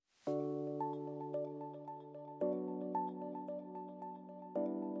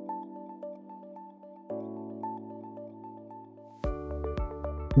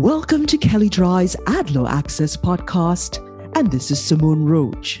Welcome to Kelly Drye's Ad Law Access podcast, and this is Simone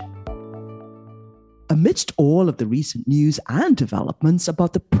Roach. Amidst all of the recent news and developments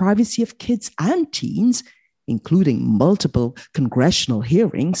about the privacy of kids and teens, including multiple congressional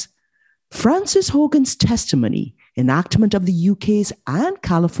hearings, Frances Hogan's testimony, enactment of the UK's and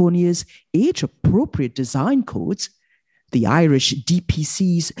California's age-appropriate design codes, the Irish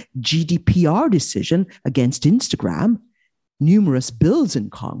DPC's GDPR decision against Instagram, numerous bills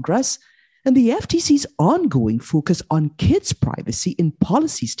in Congress, and the FTC's ongoing focus on kids' privacy in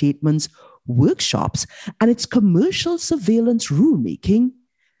policy statements, workshops, and its commercial surveillance rulemaking,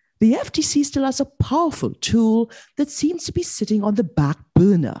 the FTC still has a powerful tool that seems to be sitting on the back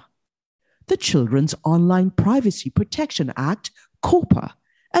burner: the Children's Online Privacy Protection Act, COPPA,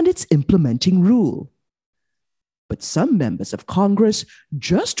 and its implementing rule. But some members of Congress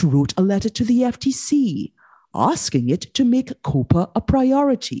just wrote a letter to the FTC asking it to make COPPA a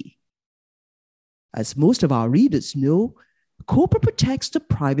priority. As most of our readers know, COPPA protects the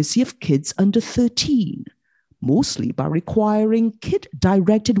privacy of kids under 13, mostly by requiring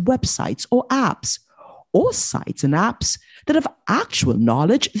kid-directed websites or apps, or sites and apps that have actual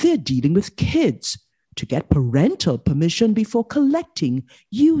knowledge they're dealing with kids, to get parental permission before collecting,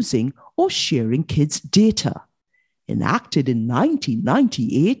 using, or sharing kids' data. Enacted in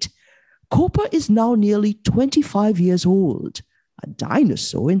 1998, COPPA is now nearly 25 years old, a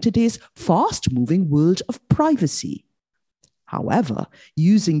dinosaur in today's fast-moving world of privacy. However,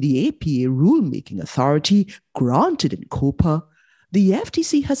 using the APA rulemaking authority granted in COPPA, the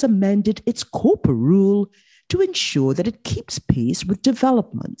FTC has amended its COPPA rule to ensure that it keeps pace with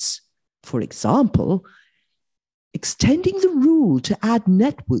developments. For example, extending the rule to add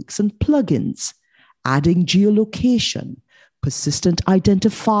networks and plugins, adding geolocation, persistent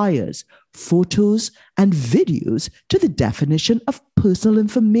identifiers, photos, and videos to the definition of personal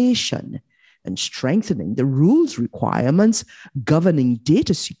information, and strengthening the rules requirements governing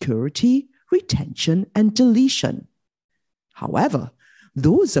data security, retention, and deletion. However,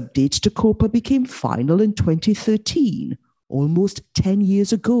 those updates to COPPA became final in 2013, almost 10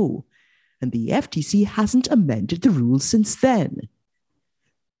 years ago, and the FTC hasn't amended the rules since then.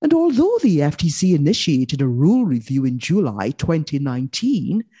 And although the FTC initiated a rule review in July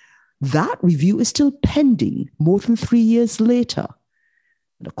 2019, that review is still pending more than 3 years later.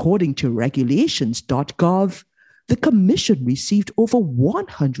 And according to regulations.gov, the Commission received over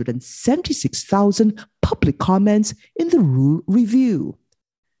 176,000 public comments in the rule review.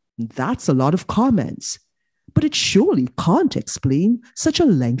 That's a lot of comments, but it surely can't explain such a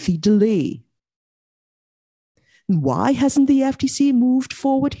lengthy delay. Why hasn't the FTC moved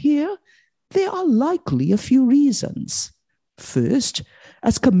forward here? There are likely a few reasons. First,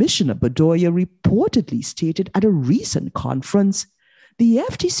 as Commissioner Bedoya reportedly stated at a recent conference, the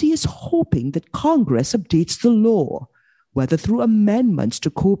FTC is hoping that Congress updates the law, whether through amendments to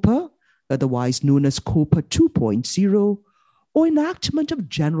COPPA, otherwise known as COPPA 2.0, or enactment of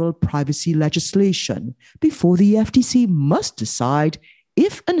general privacy legislation, before the FTC must decide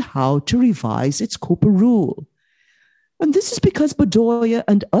if and how to revise its COPPA rule. And this is because Bedoya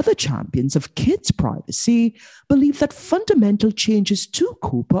and other champions of kids' privacy believe that fundamental changes to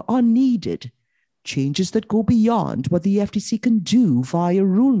COPPA are needed, changes that go beyond what the FTC can do via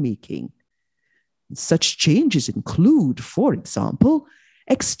rulemaking. Such changes include, for example,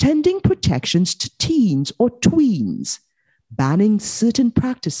 extending protections to teens or tweens, banning certain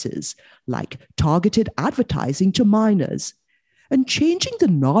practices like targeted advertising to minors, and changing the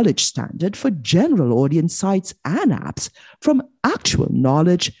knowledge standard for general audience sites and apps from actual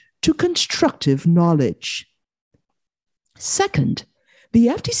knowledge to constructive knowledge. Second, the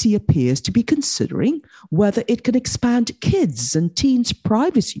FTC appears to be considering whether it can expand kids' and teens'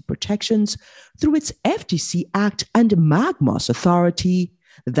 privacy protections through its FTC Act and MAGMOS authority,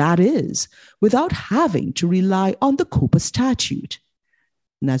 that is, without having to rely on the COPPA statute.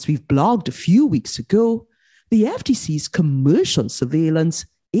 And as we've blogged a few weeks ago, the FTC's commercial surveillance,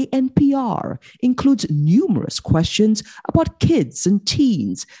 ANPR, includes numerous questions about kids and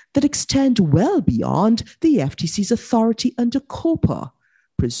teens that extend well beyond the FTC's authority under COPPA,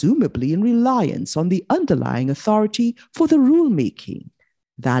 presumably in reliance on the underlying authority for the rulemaking,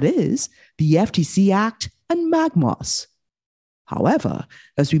 that is, the FTC Act and MAGMOS. However,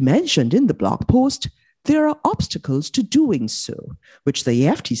 as we mentioned in the blog post, there are obstacles to doing so, which the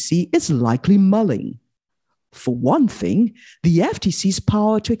FTC is likely mulling. For one thing, the FTC's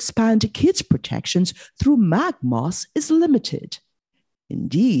power to expand kids' protections through MAGMOS is limited.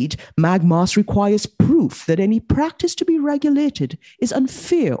 Indeed, MAGMOS requires proof that any practice to be regulated is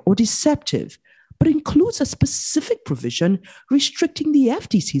unfair or deceptive, but includes a specific provision restricting the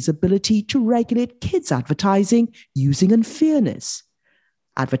FTC's ability to regulate kids' advertising using unfairness.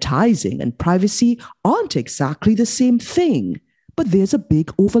 Advertising and privacy aren't exactly the same thing, but there's a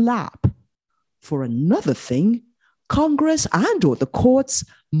big overlap. For another thing, Congress and/or the courts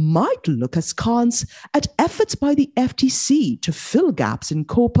might look askance at efforts by the FTC to fill gaps in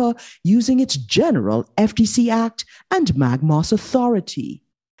COPPA using its general FTC Act and MAGMOS authority.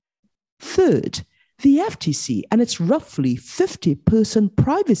 Third, the FTC and its roughly 50-person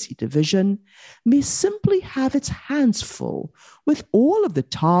privacy division may simply have its hands full with all of the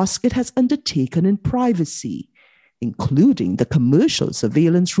tasks it has undertaken in privacy, including the commercial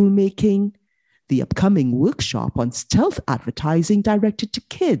surveillance rulemaking, the upcoming workshop on stealth advertising directed to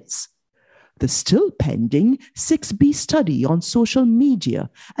kids, the still pending 6B study on social media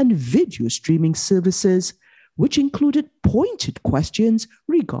and video streaming services, which included pointed questions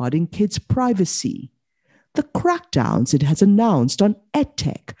regarding kids' privacy, the crackdowns it has announced on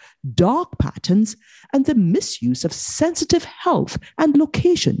EdTech, dark patterns, and the misuse of sensitive health and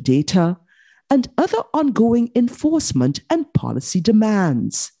location data, and other ongoing enforcement and policy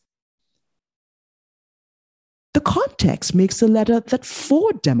demands. The context makes the letter that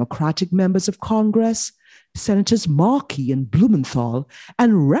 4 Democratic members of Congress, Senators Markey and Blumenthal,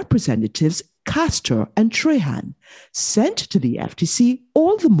 and Representatives Castor and Trahan, sent to the FTC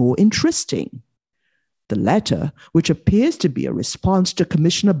all the more interesting. The letter, which appears to be a response to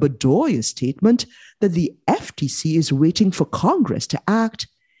Commissioner Bedoya's statement that the FTC is waiting for Congress to act,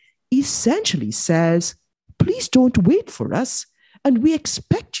 essentially says, please don't wait for us, and we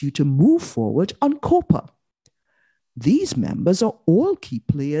expect you to move forward on COPPA. These members are all key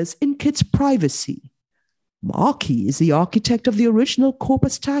players in kids' privacy. Markey is the architect of the original COPPA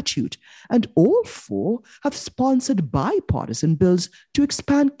statute, and all 4 have sponsored bipartisan bills to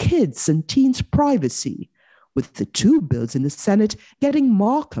expand kids' and teens' privacy, with the 2 bills in the Senate getting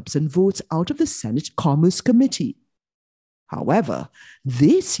markups and votes out of the Senate Commerce Committee. However,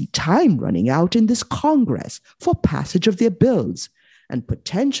 they see time running out in this Congress for passage of their bills, and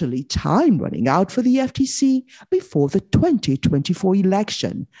potentially time running out for the FTC before the 2024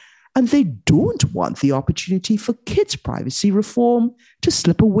 election, and they don't want the opportunity for kids' privacy reform to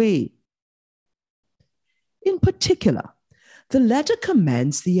slip away. In particular, the letter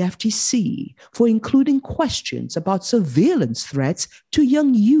commends the FTC for including questions about surveillance threats to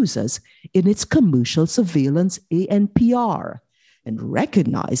young users in its commercial surveillance ANPR, and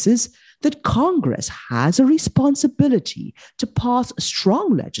recognizes that Congress has a responsibility to pass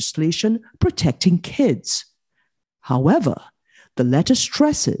strong legislation protecting kids. However, the letter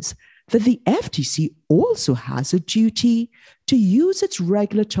stresses that the FTC also has a duty to use its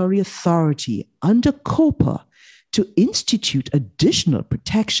regulatory authority under COPPA to institute additional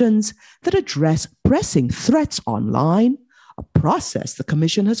protections that address pressing threats online, a process the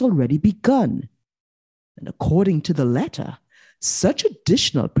Commission has already begun. And according to the letter, such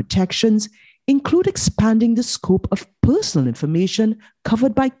additional protections include expanding the scope of personal information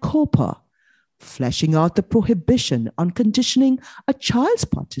covered by COPPA, fleshing out the prohibition on conditioning a child's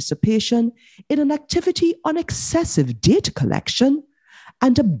participation in an activity on excessive data collection,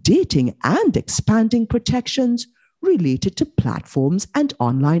 and updating and expanding protections related to platforms and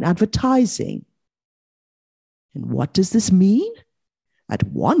online advertising. And what does this mean? At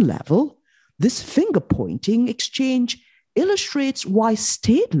one level, this finger-pointing exchange illustrates why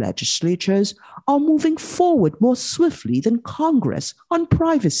state legislatures are moving forward more swiftly than Congress on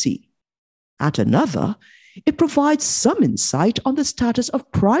privacy. At another, it provides some insight on the status of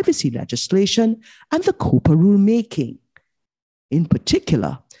privacy legislation and the COPPA rulemaking. In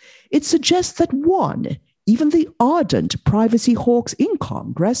particular, it suggests that 1, even the ardent privacy hawks in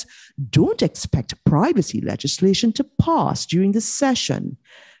Congress don't expect privacy legislation to pass during the session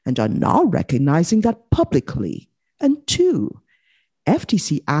and are now recognizing that publicly. And 2,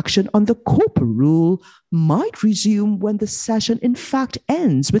 FTC action on the COPPA rule might resume when the session in fact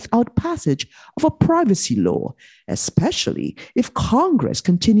ends without passage of a privacy law, especially if Congress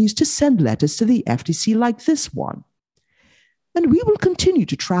continues to send letters to the FTC like this one. And we will continue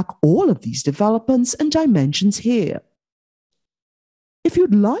to track all of these developments and dimensions here. If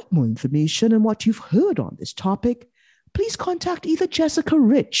you'd like more information on what you've heard on this topic, please contact either Jessica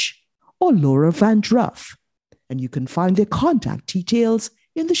Rich or Laura Van Druff, and you can find their contact details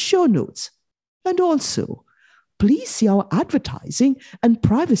in the show notes. And also, please see our advertising and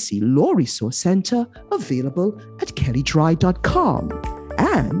privacy law resource center available at kellydry.com.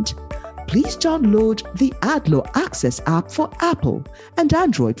 And please download the AdLaw Access app for Apple and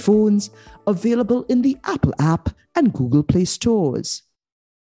Android phones, available in the Apple app and Google Play stores.